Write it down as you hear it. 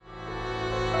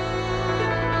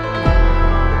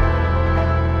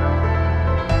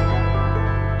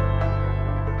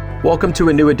Welcome to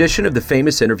a new edition of the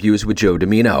Famous Interviews with Joe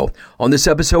Dimino. On this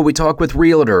episode, we talk with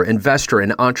realtor, investor,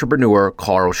 and entrepreneur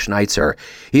Karl Schnitzer.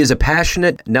 He is a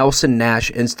passionate Nelson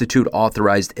Nash Institute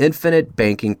authorized infinite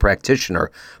banking practitioner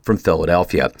from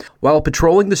Philadelphia. While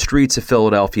patrolling the streets of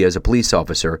Philadelphia as a police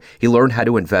officer, he learned how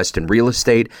to invest in real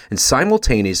estate and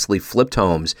simultaneously flipped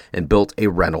homes and built a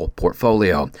rental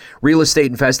portfolio. Real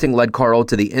estate investing led Karl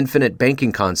to the infinite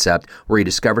banking concept, where he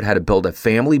discovered how to build a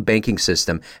family banking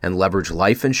system and leverage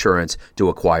life insurance to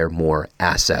acquire more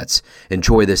assets.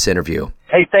 Enjoy this interview.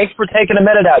 Hey, thanks for taking a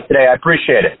minute out today. I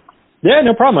appreciate it. Yeah,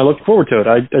 no problem. I look forward to it.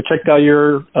 I checked out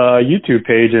your YouTube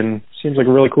page, and it seems like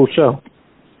a really cool show.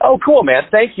 Oh, cool, man.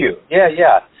 Thank you.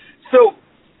 Yeah. So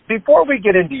before we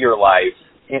get into your life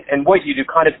and what you do,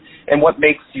 and what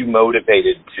makes you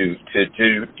motivated to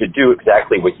do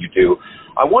exactly what you do,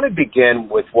 I want to begin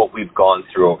with what we've gone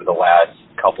through over the last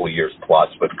couple of years plus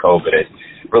with COVID. It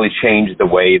really changed the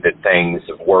way that things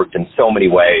have worked in so many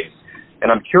ways.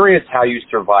 And I'm curious how you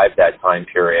survived that time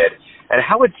period and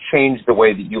how it's changed the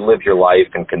way that you live your life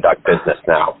and conduct business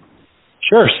now.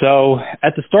 Sure. So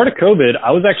at the start of COVID,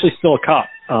 I was actually still a cop.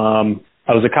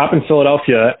 I was a cop in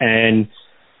Philadelphia, and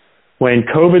when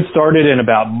COVID started in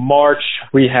about March,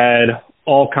 we had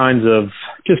all kinds of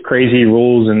just crazy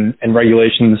rules and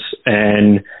regulations,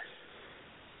 and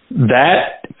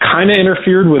that kind of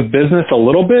interfered with business a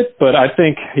little bit. But I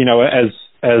think,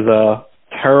 as a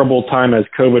terrible time as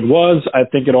COVID was, I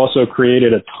think it also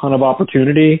created a ton of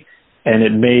opportunity, and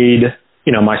it made,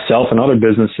 myself and other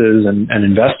businesses and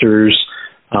investors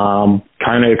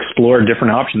kind of explore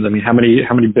different options. I mean, how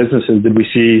many businesses did we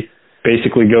see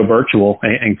basically go virtual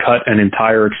and cut an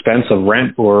entire expense of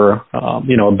rent or, a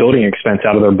building expense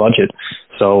out of their budget?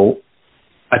 So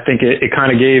I think it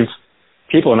kind of gave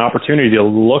people an opportunity to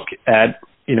look at,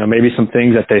 maybe some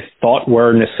things that they thought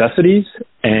were necessities,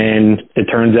 and it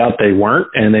turns out they weren't,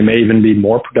 and they may even be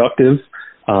more productive,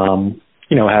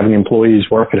 having employees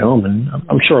work at home. And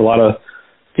I'm sure a lot of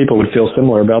people would feel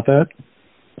similar about that.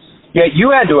 Yeah,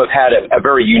 you had to have had a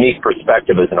very unique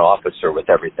perspective as an officer with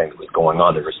everything that was going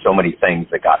on. There were so many things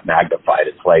that got magnified.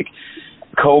 It's like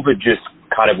COVID just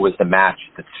kind of was the match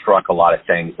that struck a lot of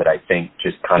things that I think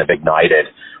just kind of ignited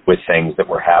with things that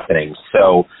were happening.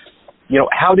 So,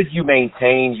 how did you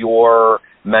maintain your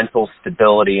mental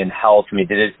stability and health? I mean,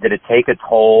 did it take a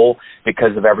toll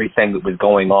because of everything that was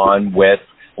going on with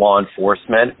law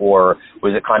enforcement, or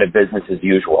was it kind of business as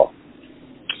usual?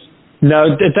 No,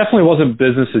 it definitely wasn't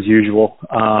business as usual.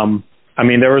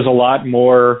 There was a lot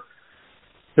more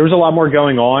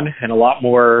going on, and a lot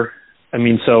more.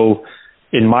 So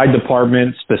in my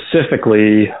department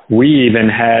specifically, we even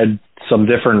had some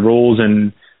different rules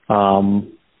and,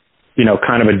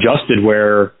 kind of adjusted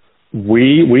where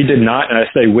we did not, and I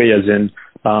say we as in,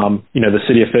 the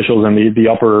city officials and the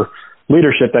upper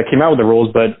leadership that came out with the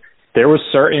rules, but there was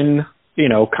certain,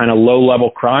 kind of low level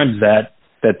crimes that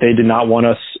they did not want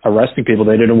us arresting people.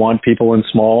 They didn't want people in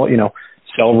small,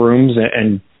 cell rooms,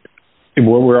 and we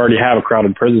already have a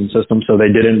crowded prison system, so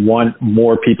they didn't want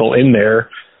more people in there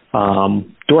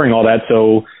during all that.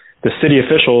 So the city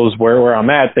officials, where I'm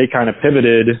at, they kind of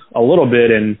pivoted a little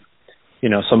bit, and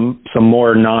some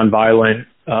more nonviolent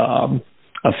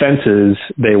offenses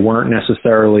they weren't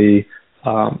necessarily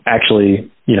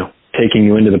actually taking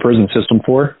you into the prison system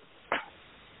for,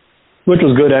 which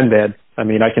was good and bad.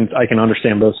 I can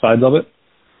understand both sides of it.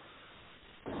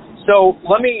 So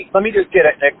let me just get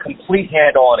a complete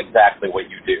handle on exactly what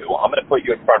you do. I'm going to put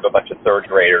you in front of a bunch of third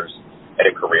graders at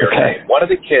a career day. One of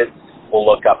the kids will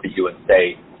look up at you and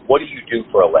say, "What do you do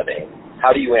for a living?"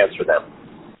 How do you answer them?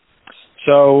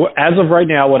 So as of right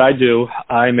now, what I do,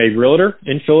 I'm a realtor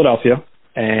in Philadelphia,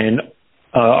 and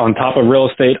on top of real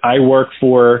estate, I work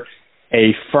for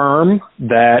a firm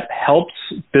that helps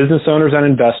business owners and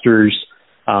investors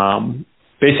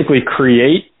basically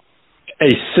create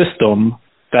a system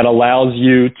that allows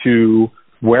you to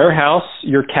warehouse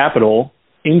your capital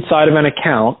inside of an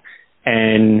account.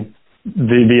 And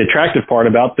the attractive part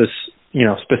about this,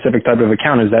 specific type of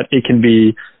account is that it can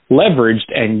be leveraged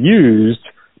and used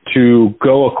to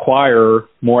go acquire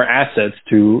more assets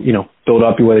to, build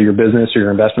up whether your business or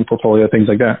your investment portfolio, things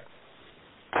like that.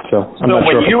 So I'm not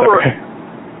sure.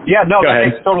 Yeah, no, that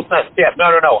makes total sense. Yeah, no.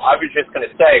 I was just going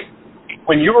to say,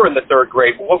 when you were in the third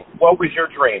grade, what was your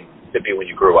dream to be when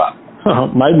you grew up?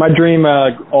 My dream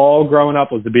all growing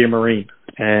up was to be a Marine.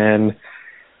 And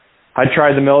I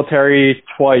tried the military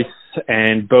twice,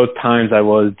 and both times I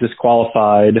was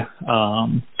disqualified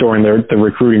during the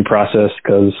recruiting process,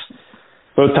 because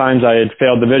both times I had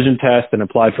failed the vision test and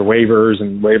applied for waivers,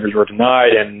 and waivers were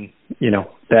denied. And,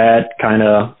 that kind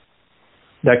of,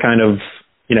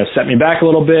 set me back a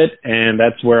little bit. And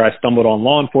that's where I stumbled on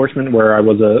law enforcement, where I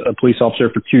was a police officer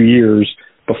for 2 years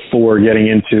before getting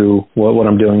into what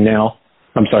I'm doing now.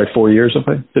 I'm sorry, 4 years, if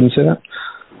I didn't say that.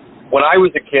 When I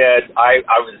was a kid, I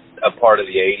was a part of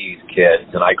the 80s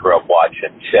kids, and I grew up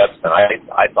watching Chips, and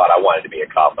I thought I wanted to be a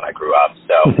cop when I grew up.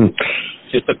 So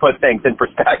just to put things in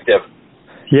perspective.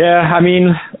 Yeah, I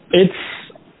mean, it's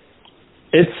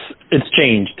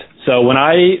changed. So when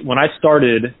I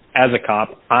started as a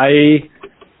cop, I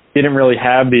didn't really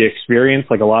have the experience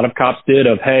like a lot of cops did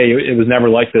of, hey, it was never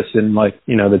like this in the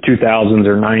 2000s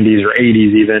or 90s or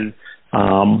 80s even.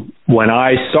 When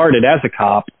I started as a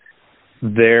cop,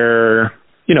 there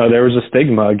was a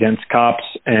stigma against cops,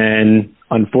 and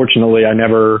unfortunately I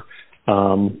never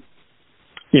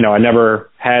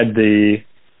had the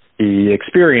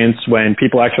experience when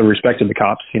people actually respected the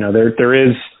cops. There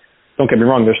is, don't get me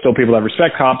wrong, there's still people that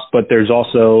respect cops, but there's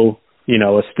also,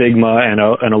 a stigma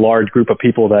and a large group of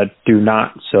people that do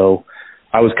not. So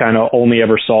I was kind of only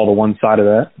ever saw the one side of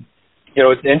that.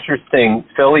 It's interesting.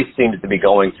 Philly seems to be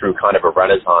going through kind of a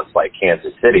renaissance like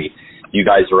Kansas City. You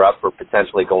guys are up for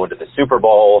potentially going to the Super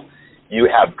Bowl. You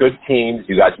have good teams.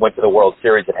 You guys went to the World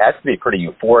Series. It has to be pretty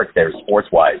euphoric there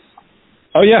sports-wise.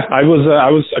 Oh, yeah. I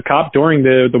was a cop during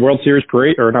the World Series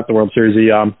parade, or not the World Series,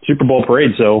 the Super Bowl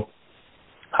parade. So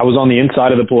I was on the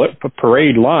inside of the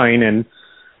parade line, and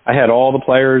I had all the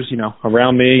players,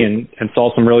 around me and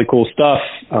saw some really cool stuff.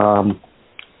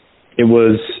 It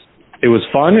was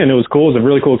fun and it was cool. It was a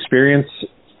really cool experience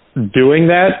doing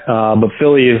that. But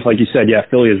Philly is, like you said,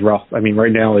 Philly is rough. I mean,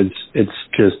 right now it's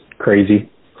just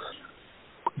crazy.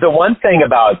 The one thing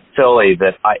about Philly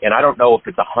that I don't know if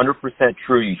it's 100%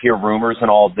 true, you hear rumors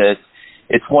and all this,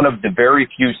 it's one of the very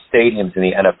few stadiums in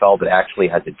the NFL that actually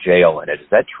has a jail in it. Is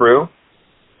that true?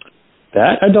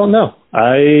 That I don't know.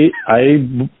 I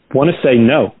want to say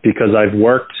no, because I've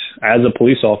worked as a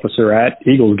police officer at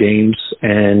Eagles games,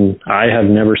 and I have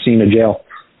never seen a jail.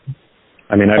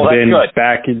 I mean, I've been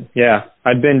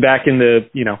back in the,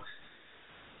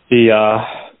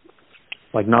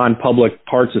 like non-public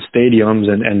parts of stadiums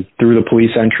and through the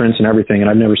police entrance and everything, and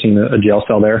I've never seen a jail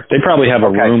cell there. They probably have a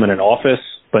room and an office,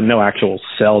 but no actual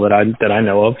cell that I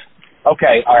know of.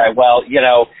 Okay, all right. Well, you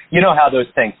know how those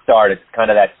things start. It's kind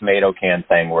of that tomato can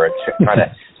thing where it kind of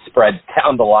spreads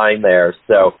down the line there.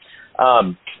 So,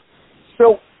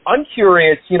 so I'm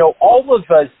curious. All of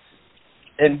us,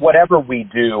 in whatever we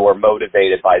do, are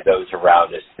motivated by those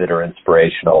around us that are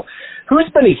inspirational. Who's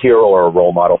been a hero or a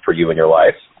role model for you in your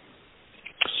life?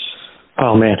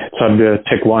 Oh man, it's hard to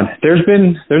pick one. There's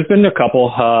been a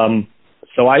couple.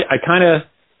 So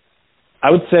I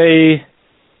would say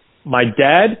my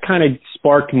dad kind of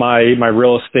sparked my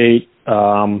real estate,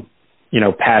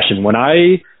 passion. When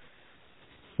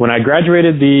I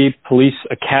graduated the police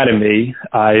academy,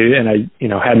 I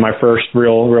had my first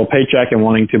real paycheck and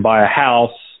wanting to buy a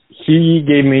house. He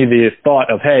gave me the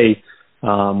thought of, hey,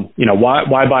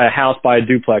 why buy a house, buy a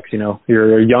duplex?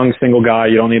 You're a young single guy.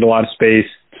 You don't need a lot of space.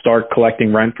 Start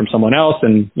collecting rent from someone else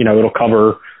and, it'll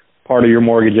cover part of your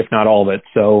mortgage, if not all of it.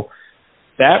 So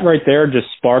that right there just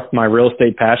sparked my real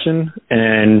estate passion.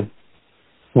 And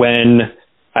when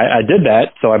I did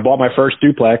that, so I bought my first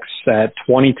duplex at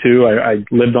 22. I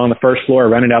lived on the first floor, I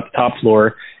rented out the top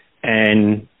floor,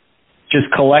 and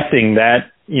just collecting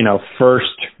that, first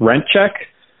rent check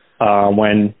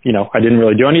when, I didn't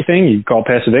really do anything, you call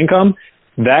passive income,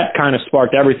 that kind of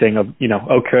sparked everything of,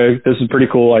 okay, this is pretty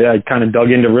cool. I kind of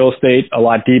dug into real estate a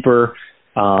lot deeper.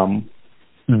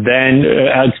 Then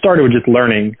I started with just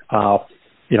learning,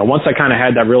 once I kind of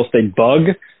had that real estate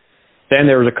bug, then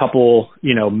there was a couple,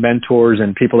 mentors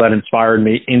and people that inspired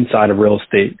me inside of real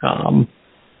estate.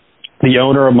 The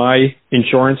owner of my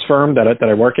insurance firm that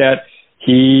I work at,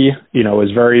 he,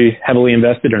 is very heavily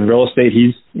invested in real estate.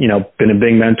 He's, been a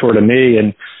big mentor to me.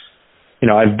 And,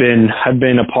 I've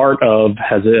been a part of,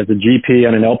 as a GP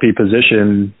and an LP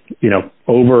position,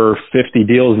 over 50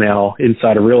 deals now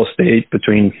inside of real estate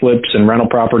between flips and rental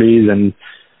properties. And,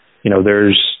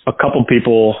 there's a couple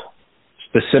people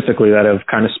specifically that have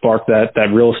kind of sparked that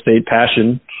real estate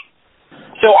passion.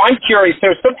 So I'm curious.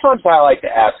 So sometimes I like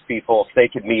to ask people if they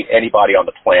could meet anybody on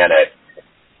the planet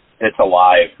that's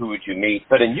alive, who would you meet?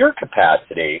 But in your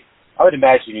capacity, I would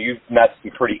imagine you've met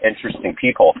some pretty interesting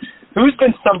people. Who's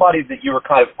been somebody that you were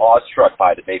kind of awestruck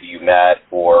by that maybe you met,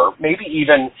 or maybe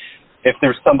even if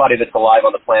there's somebody that's alive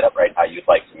on the planet right now you'd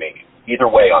like to meet? Either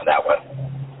way on that one.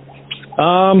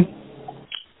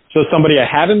 So somebody I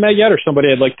haven't met yet, or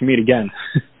somebody I'd like to meet again?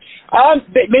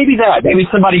 Maybe that. Maybe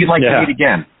somebody you'd like to meet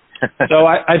again. So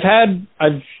I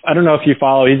don't know if you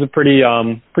follow. He's a pretty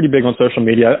big on social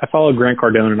media. I follow Grant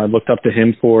Cardone, and I looked up to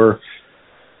him for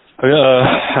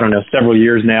I don't know, several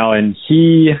years now, and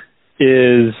he's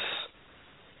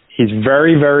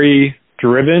very, very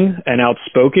driven and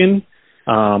outspoken,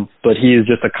 but he has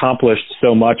just accomplished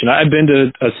so much. And I've been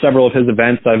to several of his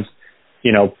events. I've,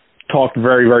 talked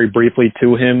very, very briefly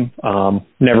to him.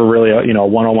 Never really a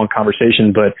one-on-one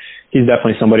conversation, but he's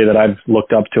definitely somebody that I've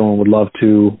looked up to and would love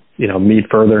to, meet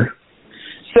further.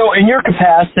 So in your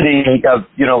capacity of,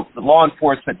 law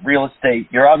enforcement, real estate,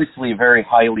 you're obviously very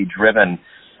highly driven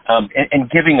and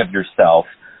giving of yourself.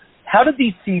 How did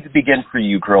these seeds begin for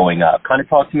you growing up? Kind of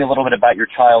talk to me a little bit about your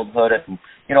childhood. And,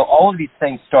 all of these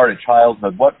things start at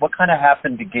childhood. What kind of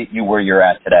happened to get you where you're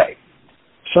at today?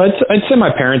 So I'd say my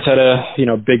parents had a,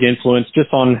 big influence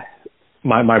just on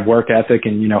my work ethic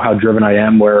and, how driven I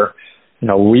am, where,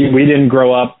 we didn't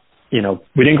grow up,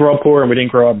 we didn't grow up poor and we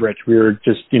didn't grow up rich. We were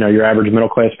just, your average middle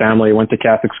class family, went to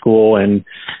Catholic school. And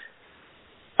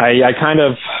I kind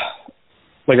of,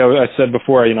 like I said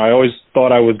before, I always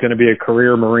thought I was going to be a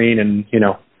career Marine and,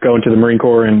 go into the Marine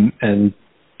Corps and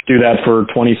do that for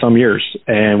 20 some years.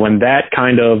 And when that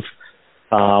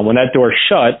when that door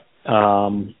shut,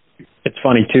 it's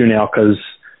funny too now, because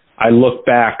I look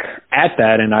back at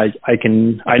that and I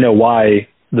know why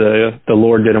the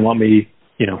Lord didn't want me,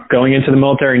 going into the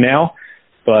military now.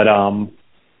 But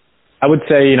I would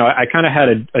say, I kind of had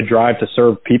a drive to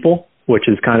serve people, which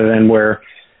is kind of then where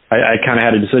I kind of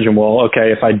had a decision. Well,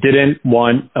 okay, if I couldn't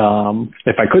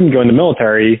go in the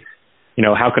military,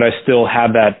 how could I still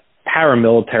have that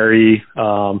paramilitary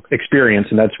experience?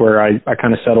 And that's where I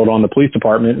kind of settled on the police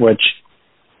department, which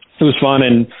it was fun.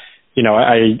 And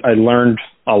I learned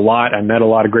a lot. I met a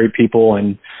lot of great people,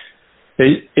 and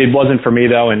it wasn't for me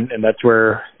though. And that's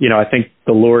where, I think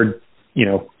the Lord,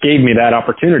 gave me that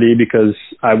opportunity, because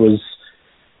I was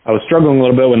struggling a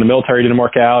little bit when the military didn't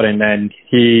work out. And then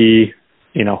he,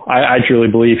 I truly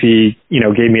believe he,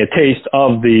 gave me a taste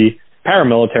of the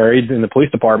paramilitary in the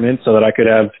police department so that I could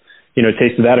have,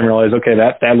 tasted that and realize, okay,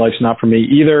 that life's not for me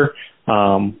either.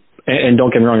 And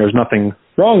don't get me wrong, there's nothing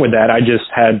wrong with that. I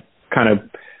just had kind of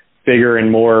bigger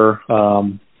and more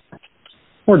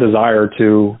desire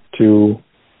to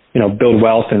build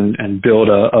wealth and build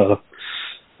a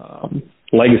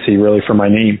legacy really for my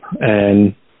name.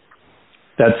 And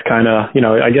that's kind of,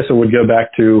 I guess it would go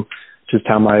back to just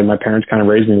how my parents kind of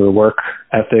raised me with work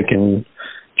ethic and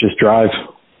just drive.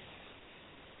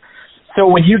 So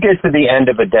when you get to the end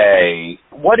of a day,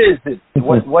 what is it?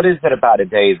 What is it about a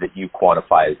day that you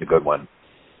quantify as a good one?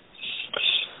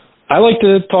 I like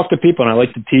to talk to people, and I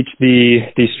like to teach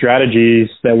these strategies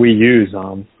that we use.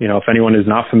 If anyone is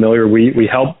not familiar, we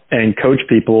help and coach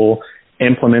people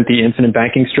implement the infinite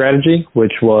banking strategy,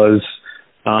 which was,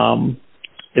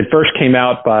 it first came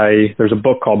out there's a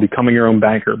book called Becoming Your Own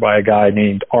Banker by a guy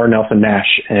named R. Nelson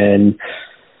Nash. And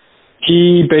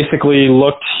he basically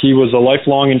he was a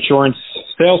lifelong insurance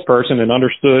salesperson and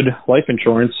understood life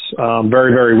insurance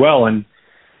very, very well. And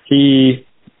he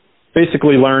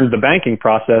basically learned the banking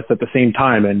process at the same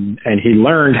time. And he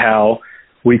learned how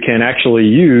we can actually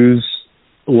use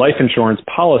life insurance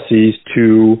policies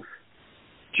to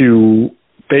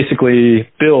basically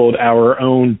build our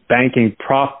own banking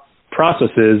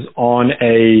processes on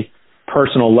a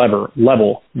personal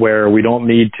level where we don't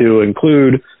need to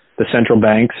include the central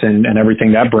banks and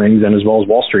everything that brings, and as well as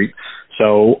Wall Street.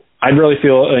 So I really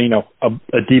feel,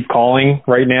 a deep calling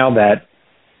right now that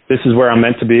this is where I'm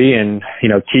meant to be, and,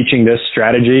 teaching this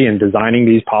strategy and designing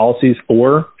these policies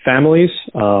for families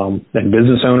and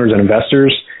business owners and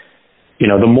investors.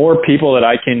 The more people that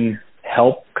I can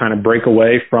help kind of break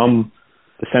away from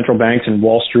the central banks and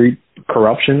Wall Street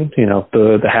corruption,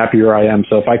 the happier I am.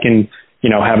 So if I can,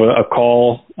 have a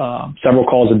call, several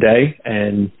calls a day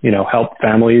and, help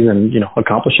families and,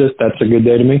 accomplish this, that's a good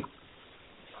day to me.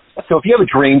 So if you have a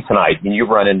dream tonight and you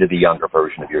run into the younger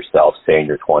version of yourself, say in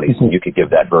your 20s, and you could give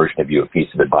that version of you a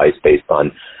piece of advice based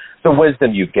on the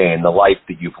wisdom you've gained, the life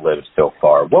that you've lived so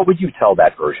far, what would you tell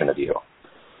that version of you?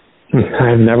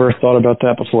 I've never thought about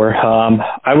that before.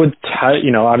 I would,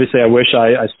 obviously I wish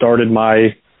I started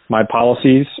my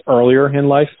policies earlier in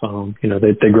life.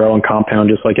 They grow and compound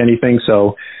just like anything.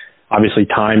 So obviously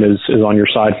time is on your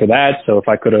side for that. So if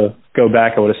I could have go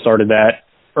back, I would have started that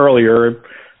earlier.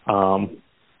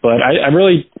 But I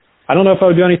don't know if I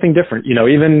would do anything different.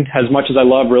 Even as much as I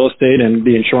love real estate and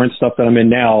the insurance stuff that I'm in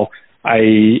now,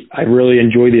 I really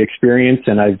enjoy the experience,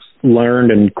 and I've learned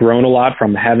and grown a lot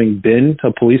from having been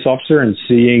a police officer and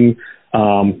seeing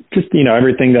just,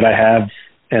 everything that I have.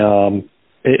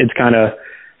 It's kind of,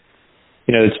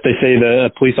 they say the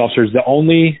police officer is the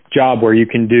only job where you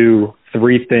can do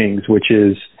three things, which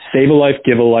is save a life,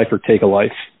 give a life, or take a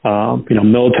life.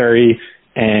 Military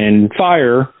and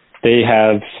fire they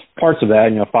have parts of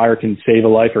that. Fire can save a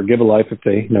life or give a life if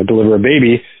they, deliver a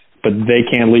baby, but they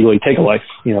can't legally take a life.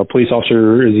 Police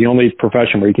officer is the only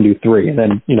profession where you can do 3. And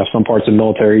then, some parts of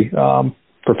military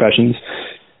professions.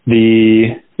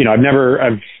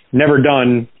 I've never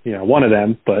done, one of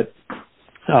them, but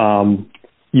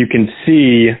you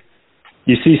see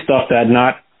stuff that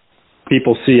not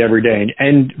people see every day.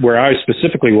 And where I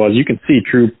specifically was, you can see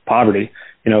true poverty.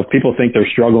 If people think they're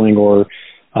struggling or,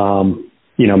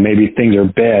 maybe things are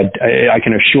bad, I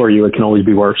can assure you it can always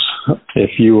be worse.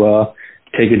 If you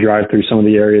take a drive through some of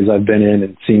the areas I've been in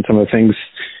and seen some of the things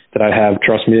that I have,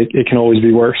 trust me, it can always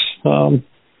be worse. But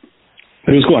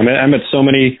it was cool. I met so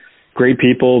many great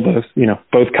people,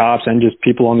 both cops and just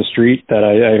people on the street that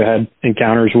I had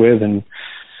encounters with. And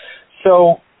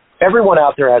so everyone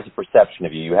out there has a perception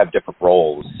of you. You have different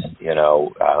roles,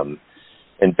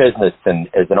 in business and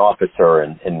as an officer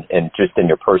and just in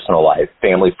your personal life,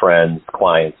 family, friends,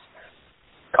 clients,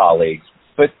 colleagues.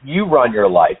 But you run your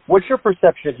life. What's your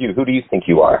perception of you? Who do you think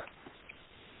you are?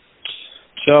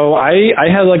 So I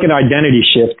had like an identity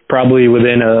shift probably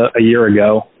within a year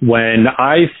ago. When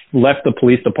I left the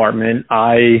police department,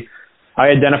 I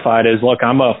identified as, look,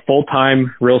 I'm a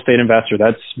full-time real estate investor.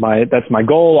 That's my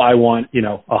goal. I want,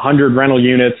 100 rental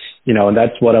units, and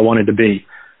that's what I wanted to be.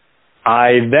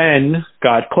 I then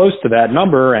got close to that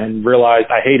number and realized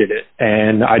I hated it,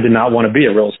 and I did not want to be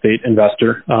a real estate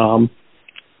investor. I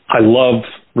love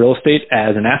real estate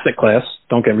as an asset class.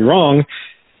 Don't get me wrong.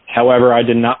 However, I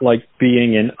did not like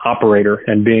being an operator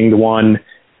and being the one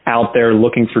out there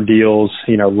looking for deals,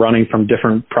 running from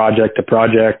different project to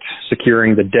project,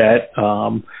 securing the debt.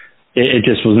 It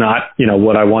just was not,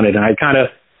 what I wanted. And I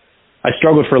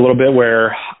struggled for a little bit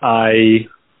where I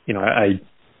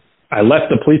left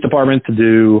the police department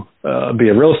to be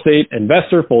a real estate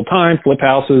investor full time, flip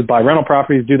houses, buy rental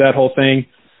properties, do that whole thing.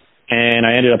 And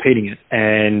I ended up hating it.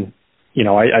 And,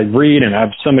 I read and I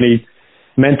have so many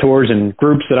mentors and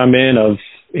groups that I'm in of,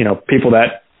 people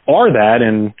that are that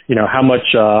and, how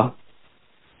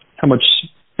much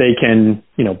they can,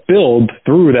 build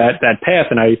through that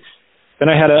path. And I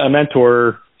had a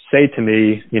mentor say to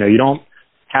me, you don't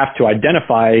have to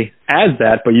identify as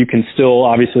that, but you can still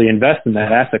obviously invest in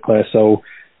that asset class. So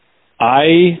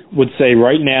I would say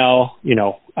right now,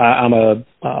 I'm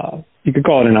you could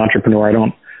call it an entrepreneur. I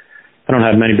don't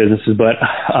have many businesses, but,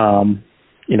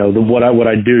 what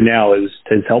I do now is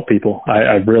help people.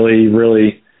 I really,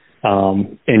 really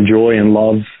enjoy and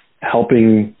love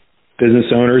helping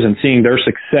business owners and seeing their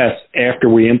success after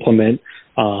we implement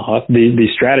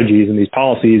these strategies and these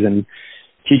policies, and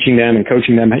teaching them and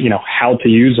coaching them, how to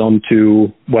use them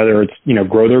to, whether it's,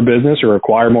 grow their business or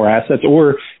acquire more assets,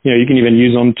 or, you can even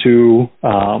use them to,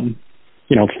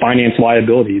 finance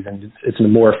liabilities. And it's in a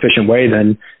more efficient way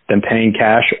than paying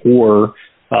cash or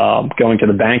going to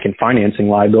the bank and financing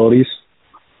liabilities.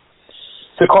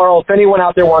 So, Karl, if anyone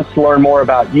out there wants to learn more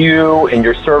about you and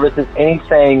your services,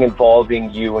 anything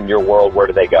involving you and your world, where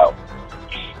do they go?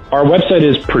 Our website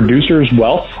is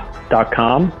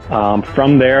producerswealth.com.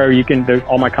 From there, there's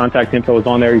all my contact info is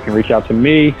on there. You can reach out to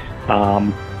me.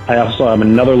 I also have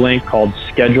another link called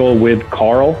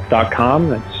schedulewithkarl.com.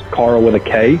 That's Karl with a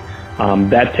K.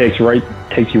 That takes you right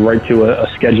to a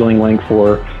scheduling link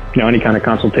for any kind of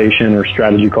consultation or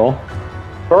strategy call.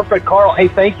 Perfect, Karl. Hey,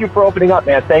 thank you for opening up,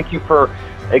 man. Thank you for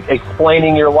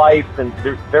explaining your life, and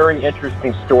there's very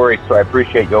interesting stories. So I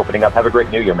appreciate you opening up. Have a great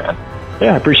New Year, man.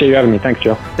 Yeah, I appreciate you having me. Thanks,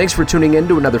 Joe. Thanks for tuning in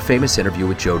to another famous interview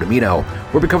with Joe Dimino,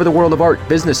 where we cover the world of art,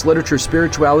 business, literature,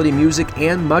 spirituality, music,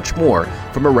 and much more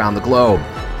from around the globe.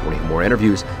 If you want to hear more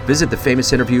interviews, visit the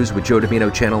Famous Interviews with Joe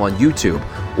Dimino channel on YouTube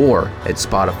or at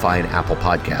Spotify and Apple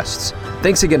Podcasts.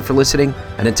 Thanks again for listening,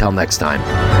 and until next time.